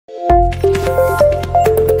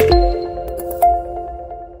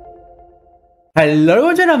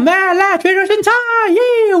Hello, gentlemen, let's trailer time!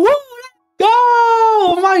 Yeah, woo, let's go!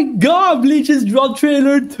 Oh my god, Bleach has dropped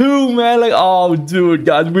trailer 2, man. Like, oh, dude,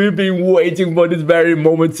 guys, we've been waiting for this very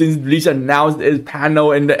moment since Bleach announced its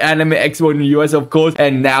panel in the Anime Expo in the US, of course.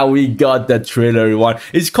 And now we got the trailer 1.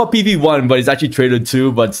 It's called PV 1, but it's actually trailer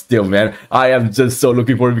 2. But still, man, I am just so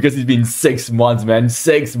looking forward because it's been 6 months, man.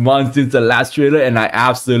 6 months since the last trailer, and I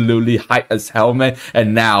absolutely hyped as hell, man.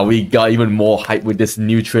 And now we got even more hype with this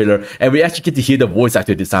new trailer. And we actually get to hear the voice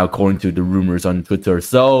actor this time, according to the rumors on Twitter.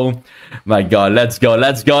 So, my god, let's go,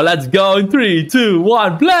 let's go, let's go. In 3, 2,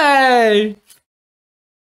 1, play!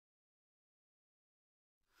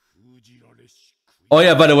 Oh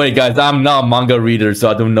yeah, by the way, guys, I'm not a manga reader, so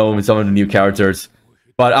I don't know some of the new characters.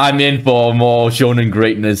 But I'm in for more shonen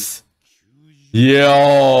greatness.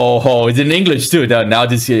 Yo, it's in English too. Now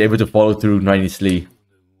this is able to follow through nicely.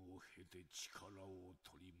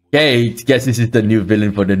 Okay, I guess this is the new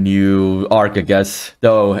villain for the new arc, I guess.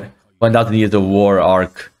 Though 1000 Years of War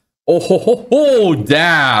arc. Oh ho ho ho!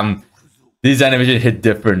 Damn! This animation hit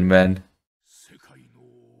different, man.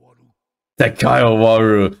 Sekai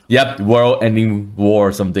Waru. Yep, world-ending war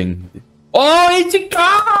or something. Oh,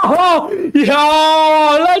 Ichigo!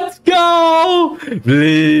 Yo, let's go!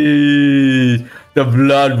 Please, the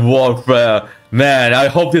blood warfare. Man, I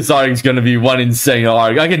hope this arc is gonna be one insane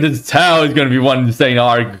arc. I can just tell it's gonna be one insane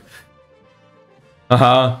arc.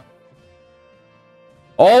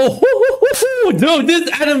 Oh, dude,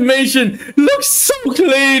 this animation looks so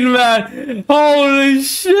clean, man. Holy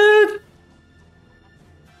shit.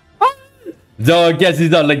 So I guess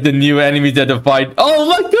these are like the new enemies that they fight. Oh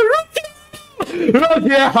my god, Rocky!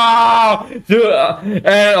 Dude,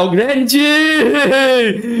 and Renji!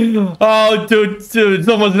 Oh, dude,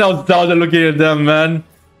 someone's nostalgia looking at them, man.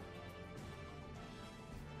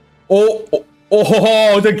 Oh,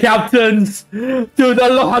 the captains! Dude, I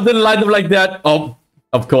love how they line up like that. Oh,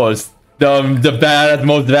 of course. The badass,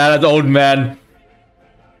 most badass old man.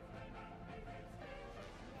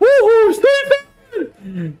 Woohoo!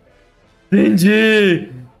 Stephen!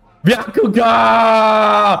 Shinji!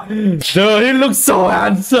 Byakuga! Dude, he looks so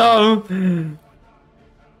handsome!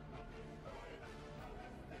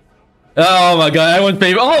 Oh my god, everyone's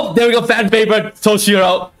favorite. Oh, there we go, fan favorite,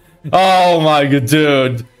 Toshiro. Oh my god,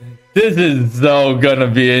 dude. This is so gonna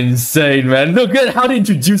be insane, man. Look at how they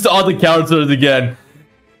introduced all the characters again.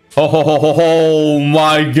 Oh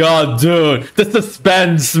my god, dude. The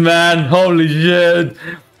suspense, man. Holy shit.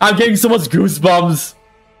 I'm getting so much goosebumps.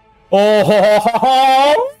 Oh,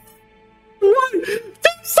 what? There's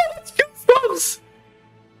so much goosebumps.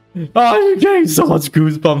 Oh, you're getting so much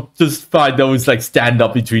goosebumps. Just find those like stand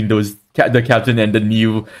up between those the captain and the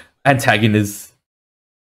new antagonist.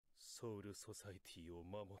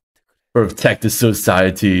 Protect the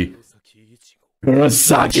society.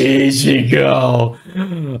 Kurosaki Ichigo.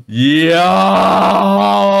 Yo.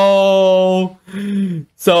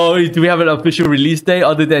 So, do we have an official release date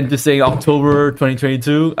other than just saying October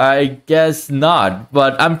 2022? I guess not,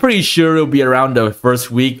 but I'm pretty sure it'll be around the first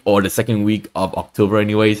week or the second week of October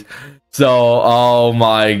anyways. So, oh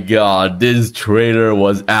my god, this trailer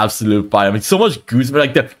was absolute fire. I mean, so much goosebumps.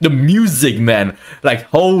 Like the music, man. Like,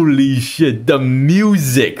 holy shit, the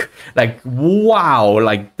music. Like, wow.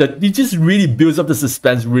 Like, it just really builds up the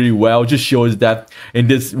suspense really well. It just shows that in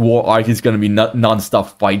this war arc, it's gonna be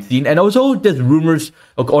non-stop fight scene. And also, there's rumors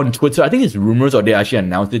on Twitter. I think it's rumors, or they actually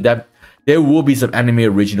announced it, that there will be some anime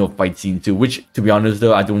original fight scene too. Which, to be honest,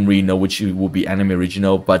 though, I don't really know which will be anime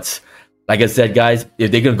original, but like I said, guys,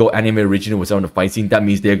 if they're gonna go anime original with some of the fight scene, that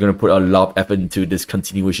means they're gonna put a lot of effort into this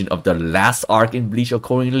continuation of the last arc in Bleach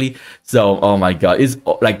accordingly. So, oh my god, it's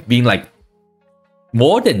like being like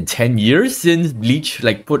more than 10 years since Bleach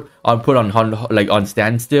like put on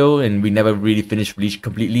standstill, and we never really finished Bleach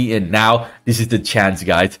completely. And now this is the chance,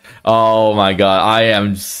 guys. Oh my god, I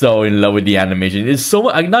am so in love with the animation. It's so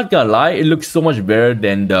much, I'm not gonna lie, it looks so much better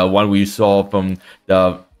than the one we saw from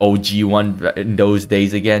the OG one in those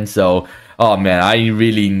days again. So, oh man, I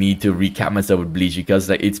really need to recap myself with Bleach because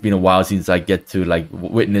like it's been a while since I get to like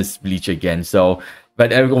witness Bleach again. So, but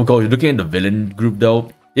looking at the villain group though,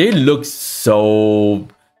 they look so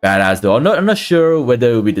badass though. I'm not sure whether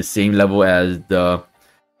it will be the same level as the.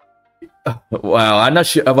 Well, I'm not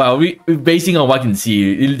sure. Well, basing on what I can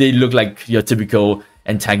see, they look like your typical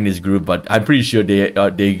antagonist group, but I'm pretty sure they're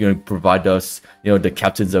gonna provide us, the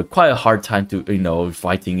captains are quite a hard time to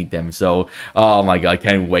fighting them. So, oh my god, I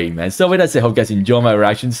can't wait, man. So with that said, hope you guys enjoy my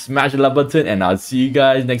reaction. Smash the like button, and I'll see you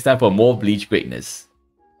guys next time for more Bleach greatness.